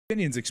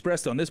Opinions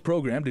expressed on this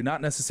program do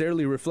not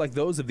necessarily reflect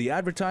those of the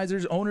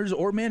advertisers, owners,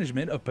 or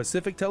management of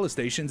Pacific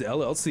Telestations,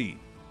 LLC.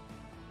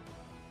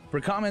 For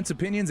comments,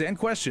 opinions, and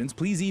questions,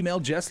 please email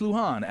Jess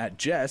Lujan at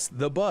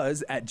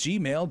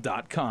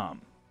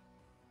jessthebuzz@gmail.com.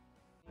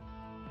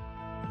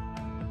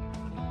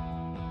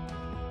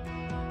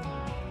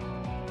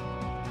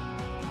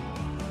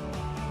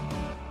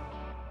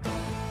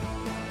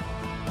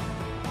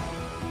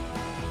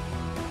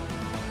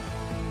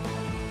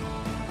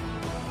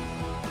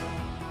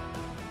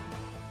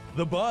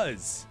 The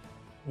Buzz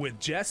with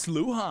Jess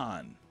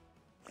Lujan.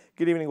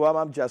 Good evening, Guam.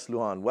 I'm Jess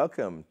Lujan.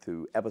 Welcome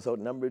to episode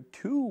number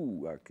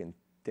 2, our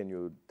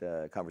continued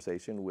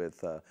conversation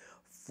with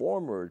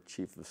former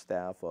Chief of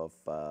Staff of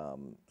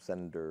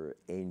Senator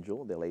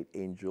Angel, the late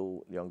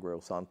Angel Leon Guerrero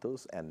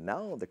Santos, and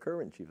now the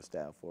current Chief of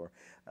Staff for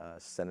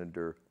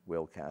Senator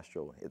Will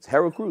Castro. It's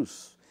Harold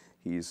Cruz.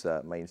 He's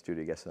my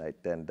in-studio guest tonight.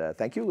 And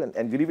thank you,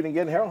 and good evening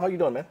again, Harold. How you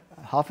doing, man?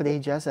 Half a day,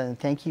 Jess, and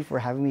thank you for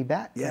having me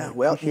back. Yeah,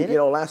 well, you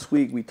know, last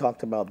week we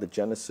talked about the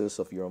genesis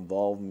of your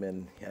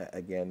involvement,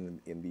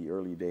 again, in the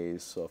early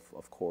days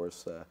of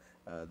course, the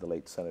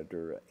late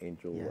Senator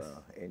Angel, Yes.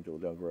 Angel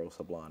Leon Guerrero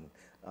Sablan.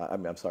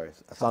 I'm sorry,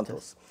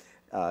 Santos.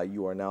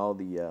 You are now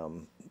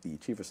the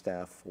Chief of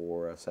Staff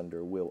for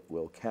Senator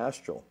Will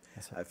Castro.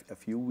 Yes, sir. A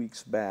few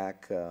weeks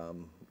back,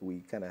 we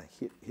kind of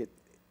hit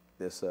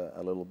this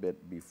a little bit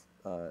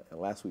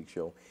last week's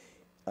show.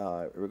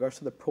 In regards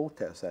to the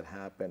protests that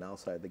happened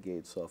outside the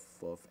gates of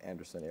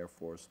Anderson Air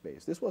Force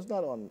Base. This was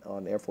not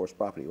on Air Force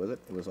property, was it?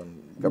 It was on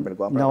government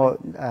Guam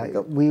property?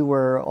 No, we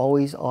were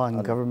always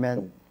on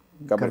government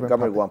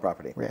Guam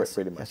property, Yes.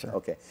 pretty much. Yes, sir.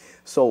 Okay.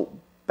 So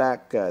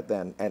back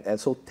then, and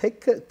so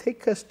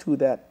take us to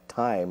that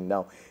time.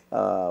 Now,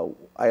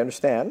 I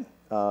understand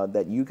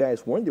that you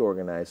guys weren't the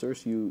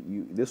organizers.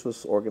 This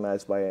was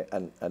organized by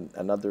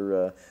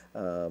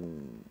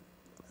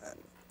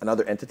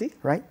another entity?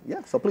 Right?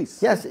 Yeah, so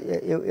please. Yes,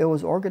 it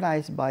was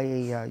organized by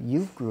a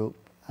youth group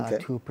Okay.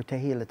 to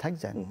Proteger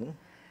Letexen. Mm-hmm.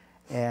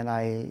 And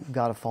I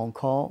got a phone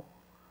call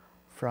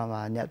from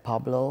Ned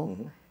Pablo,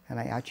 Mm-hmm. and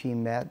I actually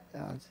met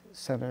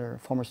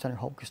former Senator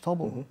Hope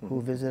Cristobal, Mm-hmm.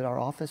 who visited our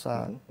office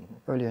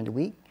earlier in the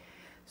week,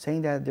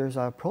 saying that there's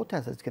a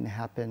protest that's going to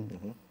happen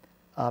Mm-hmm.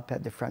 up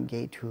at the front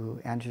gate to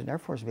Anderson Air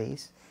Force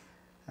Base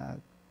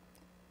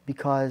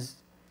because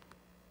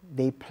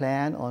they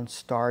plan on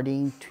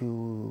starting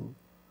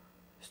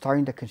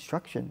the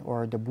construction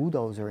or the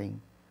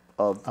bulldozering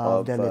Of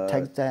the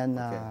Letexen,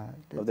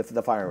 of the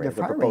firing range,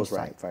 the fire proposed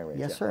range site. firing range.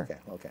 Yes, yeah. sir.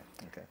 Okay.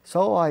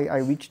 So I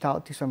reached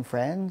out to some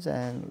friends,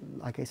 and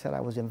like I said, I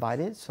was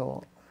invited.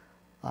 So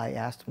I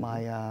asked my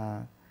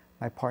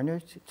my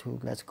partners to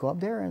let's go up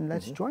there and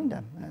let's join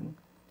them and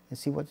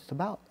see what it's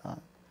about.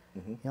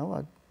 You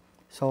know,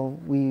 so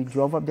we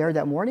drove up there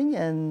that morning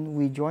and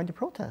we joined the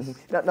protest.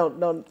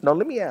 Now,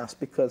 let me ask,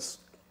 because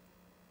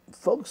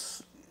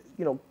folks,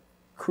 you know,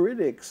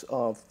 critics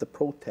of the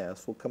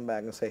protest will come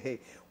back and say, hey,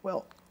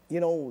 well, you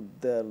know,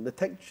 the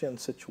Letexen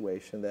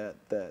situation, that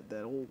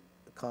whole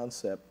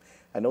concept,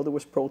 I know there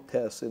was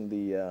protests in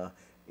the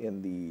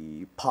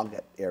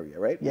Pocket area,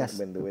 right? Yes.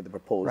 When the way the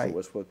proposal Right.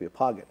 was supposed to be a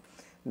Pocket.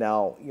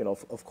 Now, you know,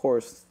 of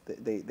course,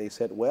 they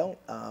said, well,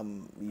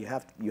 you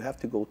have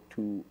to go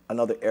to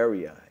another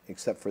area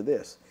except for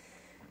this.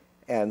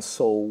 And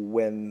so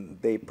when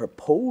they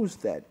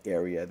proposed that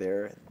area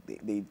there,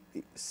 it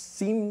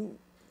seemed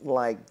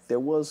like there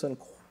wasn't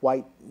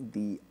quite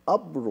the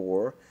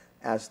uproar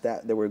as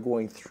that they were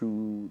going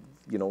through,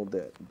 you know,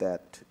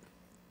 that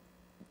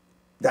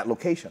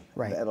location,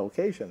 Right. that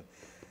location.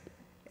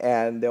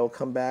 And they'll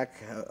come back,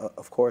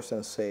 of course,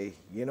 and say,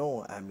 you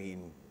know, I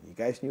mean, you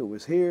guys knew it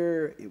was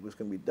here, it was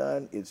going to be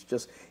done. It's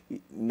just,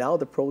 now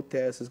the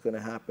protest is going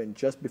to happen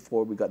just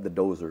before we got the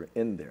dozer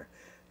in there.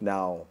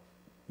 Now,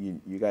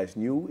 you guys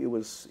knew it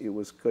was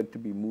good to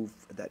be moved.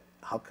 That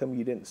how come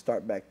you didn't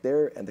start back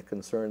there, and the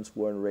concerns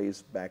weren't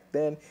raised back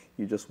then?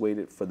 You just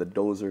waited for the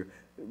dozer,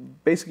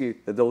 basically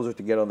the dozer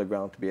to get on the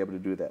ground to be able to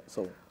do that.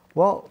 So,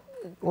 Well,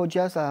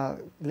 Jess,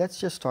 let's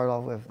just start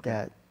off with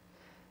that.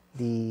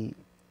 The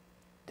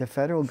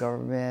federal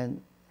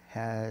government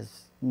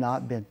has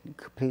not been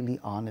completely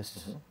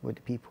honest with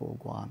the people of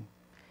Guam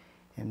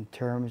in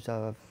terms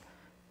of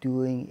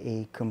doing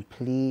a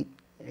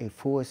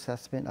full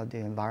assessment of the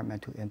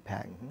environmental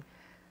impact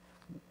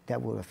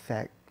that will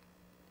affect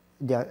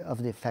the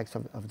effects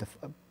of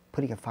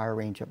putting a fire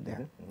range up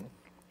there.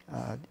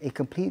 A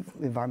complete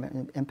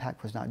environmental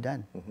impact was not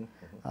done.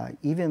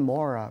 Even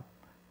more,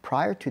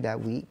 prior to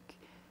that week,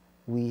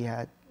 we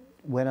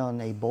went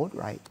on a boat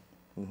ride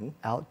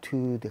out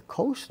to the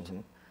coast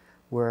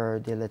where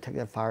the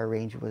Letexen fire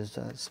range was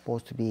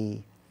supposed to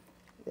be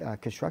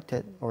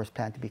constructed, or was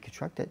planned to be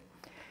constructed.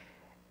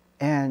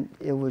 And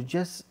it was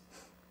just,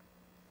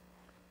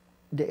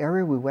 the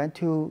area we went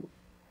to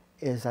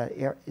is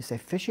a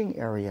fishing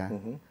area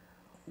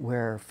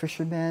where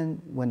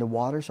fishermen, when the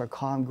waters are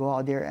calm, go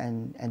out there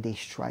and they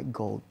strike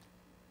gold.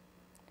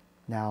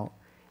 Now,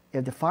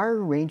 if the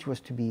fire range was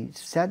to be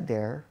set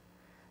there,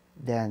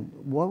 then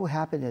what would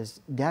happen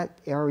is that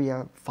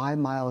area 5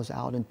 miles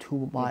out and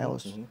 2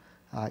 miles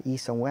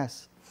east and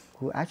west,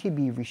 will actually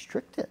be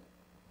restricted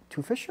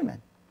to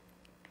fishermen.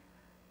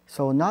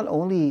 So not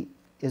only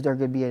is there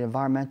going to be an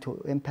environmental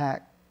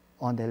impact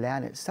on the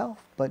land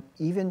itself, but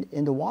even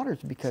in the waters,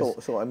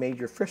 because So a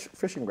major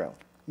fishing ground.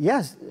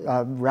 yes,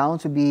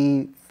 rounds would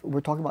be,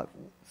 we're talking about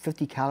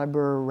 50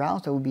 caliber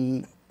rounds that would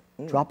be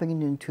dropping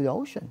into the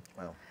ocean.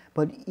 Wow.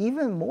 But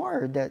even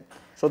more that,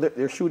 So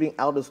they're shooting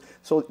out as,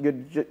 so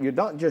you're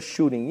not just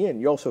shooting in,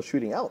 you're also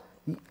shooting out.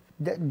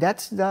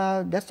 that's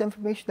the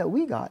information that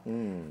we got.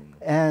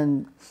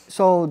 And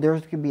so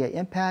there's going to be an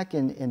impact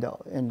in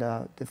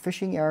the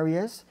fishing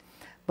areas,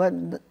 but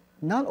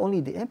not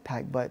only the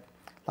impact, but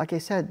like I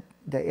said,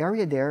 the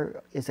area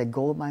there is a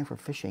gold mine for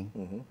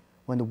fishing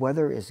when the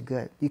weather is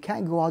good. You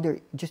can't go out there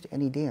just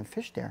any day and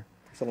fish there.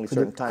 It's only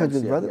certain times.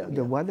 Because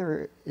the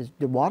weather is,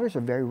 the waters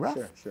are very rough.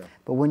 Sure.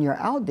 But when you're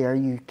out there,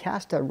 you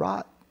cast that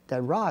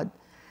rod,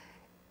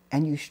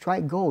 and you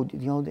strike gold. You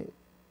know.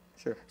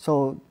 Sure.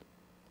 So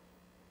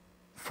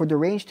for the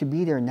range to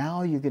be there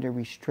now, you're going to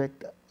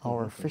restrict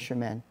our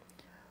fishermen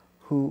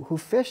who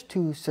fish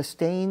to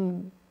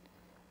sustain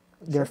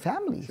their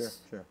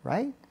families, Sure.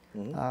 right?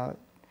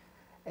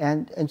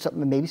 And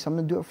maybe some of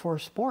them do it for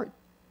sport,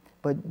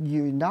 but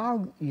you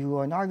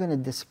are now going to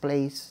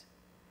displace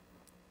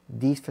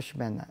these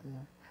fishermen.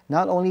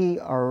 Not only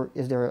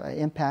is there an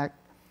impact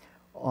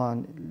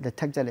on the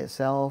Tegzet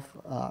itself,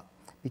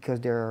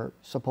 because there are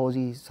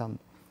supposedly some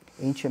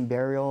ancient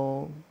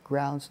burial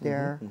grounds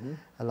there,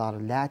 a lot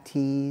of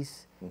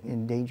latis,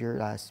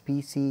 endangered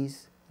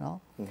species, you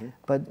know?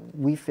 But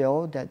we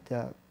feel that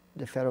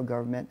the federal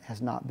government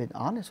has not been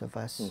honest with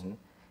us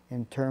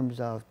in terms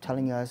of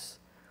telling us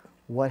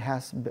what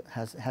has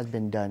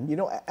been done. You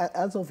know,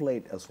 as of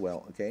late as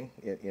well, okay,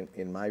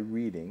 in my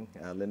reading,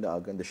 Linda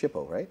Uggan, the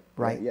SHPO, right?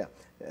 Right. Yeah.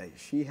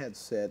 She had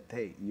said,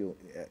 hey, you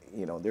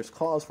know, there's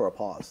cause for a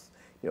pause.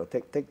 You know,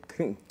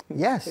 take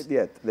Yes.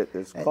 Yeah,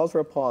 there's cause for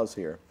a pause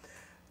here.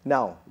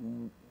 Now,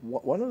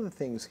 one of the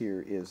things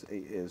here is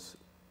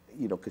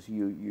you know, because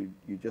you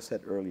just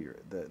said earlier,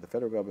 the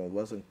federal government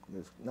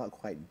is not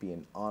quite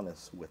being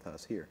honest with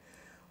us here.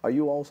 Are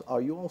you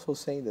also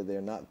saying that they're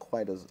not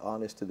quite as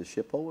honest to the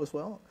SHPO as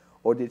well?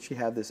 Or did she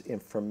have this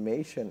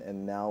information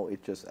and now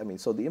it just, I mean,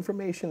 so the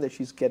information that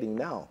she's getting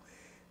now,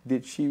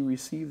 did she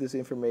receive this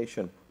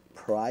information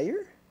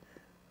prior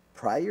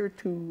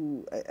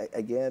to,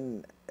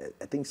 again,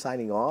 I think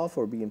signing off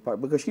or being part,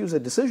 because she was a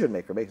decision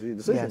maker, basically a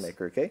decision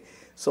maker, okay?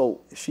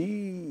 So did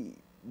she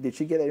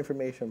get that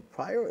information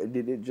prior, or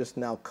did it just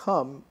now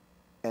come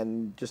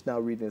and just now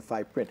read in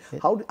fine print?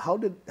 How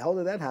did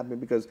that happen?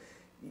 Because,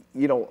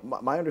 you know,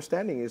 my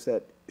understanding is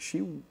that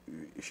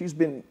she's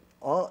been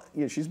on,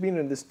 you know, she's been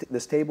in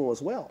this table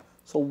as well.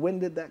 So when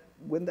did that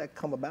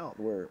come about?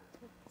 Where,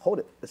 hold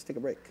it, let's take a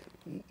break.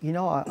 You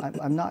know,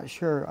 I'm not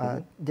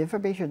sure. The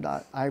information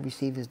that I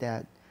received is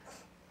that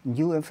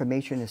new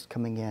information is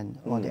coming in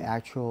on the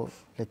actual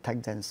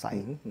Tegzet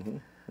site.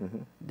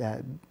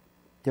 That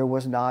there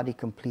was not a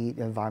complete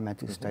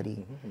environmental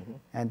study,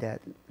 and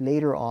that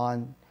later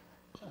on,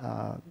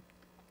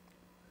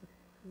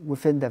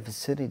 within the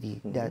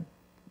vicinity, that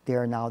they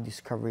are now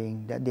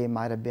discovering that there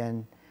might have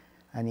been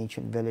an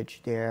ancient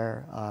village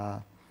there,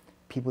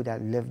 people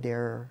that lived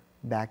there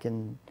back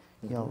in,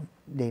 you know,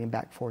 dating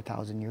back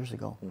 4,000 years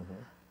ago.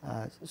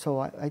 So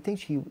I think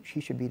she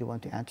should be the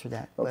one to answer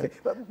that. Okay,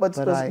 but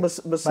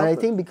I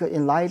think because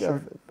in light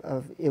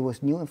of it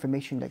was new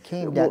information that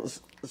came. Well,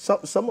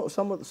 some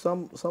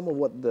of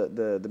what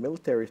the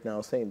military is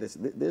now saying,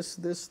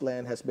 this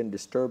land has been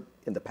disturbed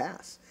in the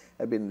past.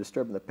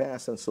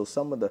 And so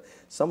some of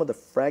the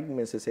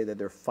fragments they say that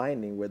they're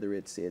finding, whether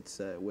it's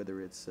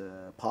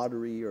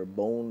pottery or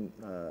bone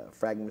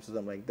fragments or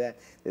something like that,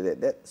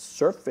 that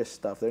surface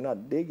stuff they're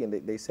not digging.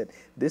 They said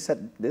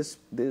this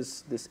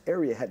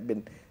area had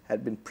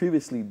been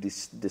previously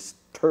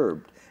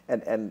disturbed,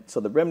 and so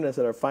the remnants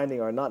that are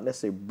finding are not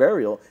necessarily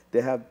burial. They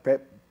have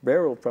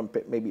burial from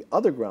maybe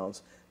other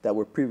grounds that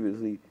were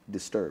previously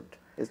disturbed.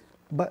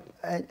 But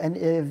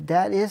if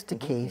that is the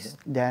case,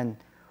 then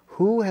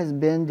who has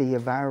been the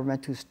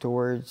environmental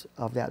stewards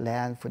of that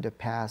land for the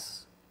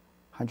past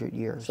 100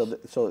 years?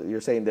 So you're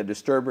saying the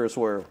disturbers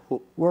were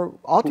who? Were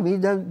ultimately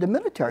the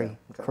military,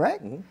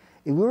 correct? If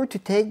we were to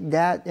take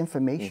that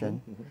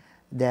information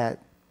that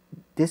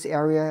this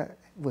area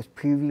was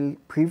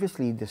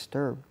previously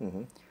disturbed,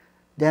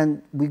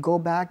 then we go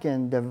back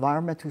and the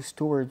environmental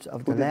stewards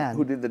of the land.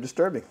 Who did the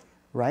disturbing?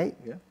 Right?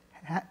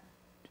 Yeah.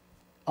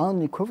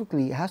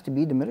 Unequivocally, it has to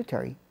be the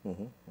military,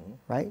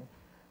 right?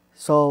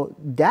 So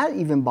that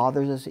even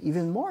bothers us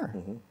even more.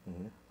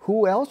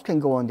 Who else can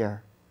go in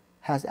there,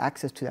 has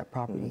access to that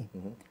property?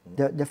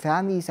 The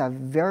families have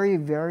very,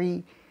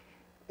 very,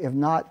 if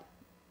not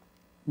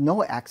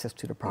no access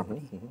to the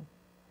property,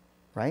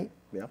 right?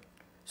 Yeah.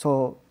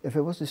 So if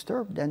it was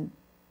disturbed, then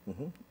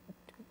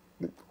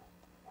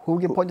who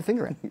can point the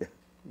finger at?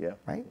 Yeah.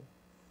 Right?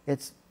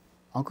 It's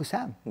Uncle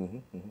Sam.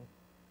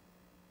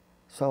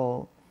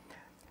 So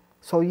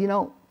you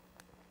know,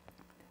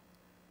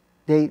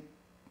 the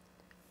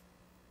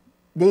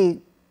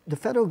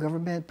federal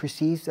government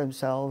perceives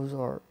themselves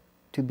or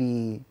to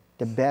be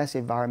the best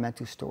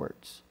environmental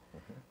stewards.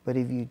 But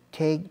if you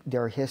take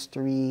their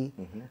history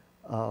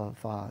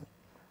of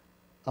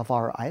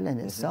our island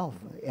itself,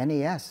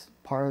 NAS,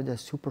 part of the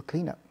super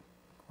cleanup,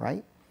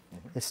 right?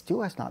 It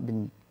still has not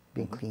been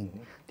cleaned.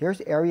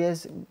 There's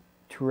areas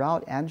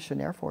throughout Anderson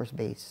Air Force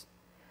Base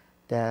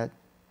that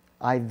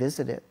I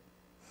visited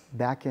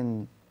back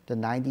in the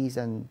 90s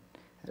and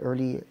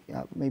early,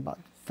 maybe about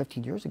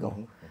 15 years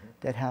ago,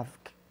 that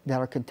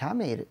are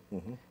contaminated.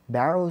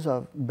 Barrels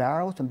and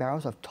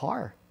barrels of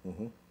tar,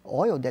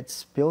 oil that's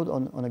spilled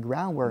on the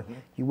ground, where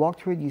you walk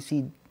through it, you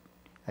see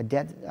a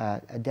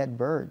dead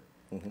bird,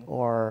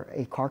 or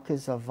a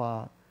carcass of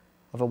a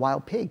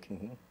wild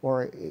pig,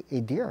 or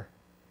a deer.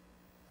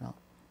 You know?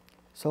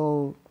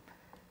 So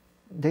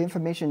the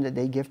information that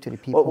they give to the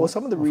people. Well,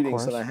 some of the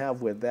readings that course, I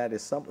have with that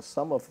is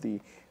some of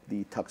the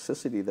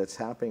toxicity that's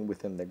happening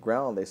within the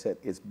ground. They said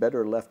it's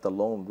better left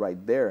alone right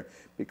there,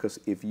 because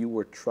if you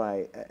were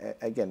try,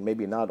 again,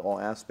 maybe not all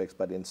aspects,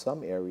 but in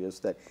some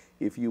areas, that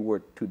if you were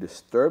to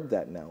disturb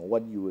that now,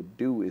 what you would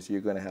do is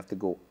you're going to have to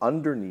go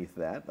underneath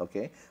that,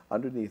 okay,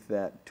 underneath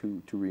that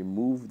to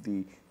remove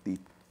the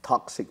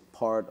toxic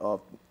part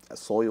of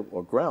soil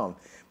or ground.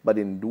 But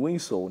in doing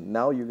so,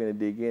 now you're going to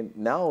dig in.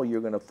 Now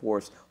you're going to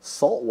force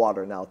salt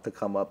water now to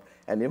come up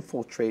and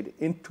infiltrate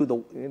into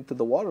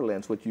the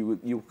waterlands, which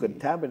you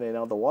contaminate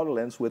now the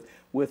waterlands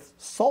with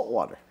salt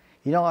water.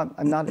 You know,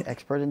 I'm not an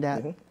expert in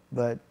that,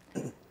 but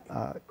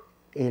a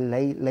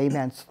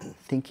layman's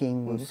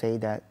thinking will say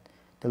that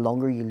the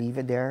longer you leave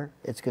it there,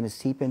 it's going to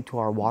seep into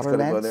our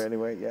waterlands. It's going to go there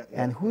anyway, yeah.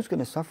 And who's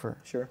going to suffer?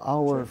 Sure.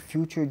 Our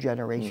future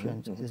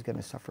generations is going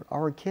to suffer.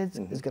 Our kids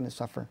is going to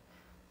suffer,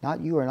 not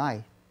you and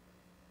I,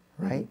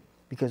 right?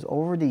 Because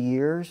over the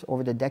years,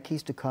 over the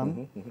decades to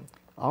come,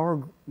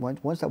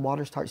 once that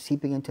water starts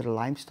seeping into the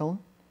limestone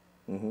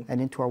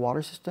and into our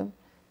water system,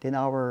 then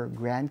our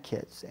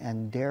grandkids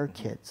and their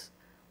kids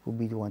will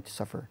be the ones to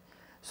suffer.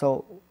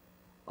 So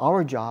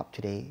our job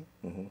today,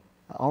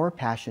 our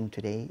passion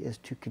today, is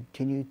to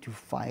continue to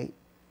fight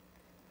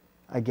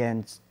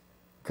against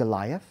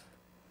Goliath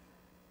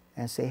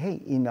and say,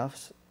 hey,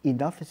 enough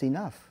is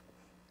enough.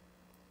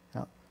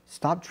 Now,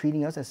 stop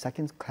treating us as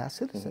second-class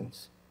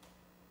citizens.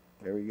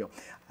 There we go.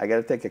 I got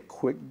to take a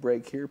quick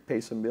break here,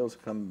 pay some bills,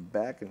 come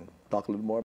back and talk a little more.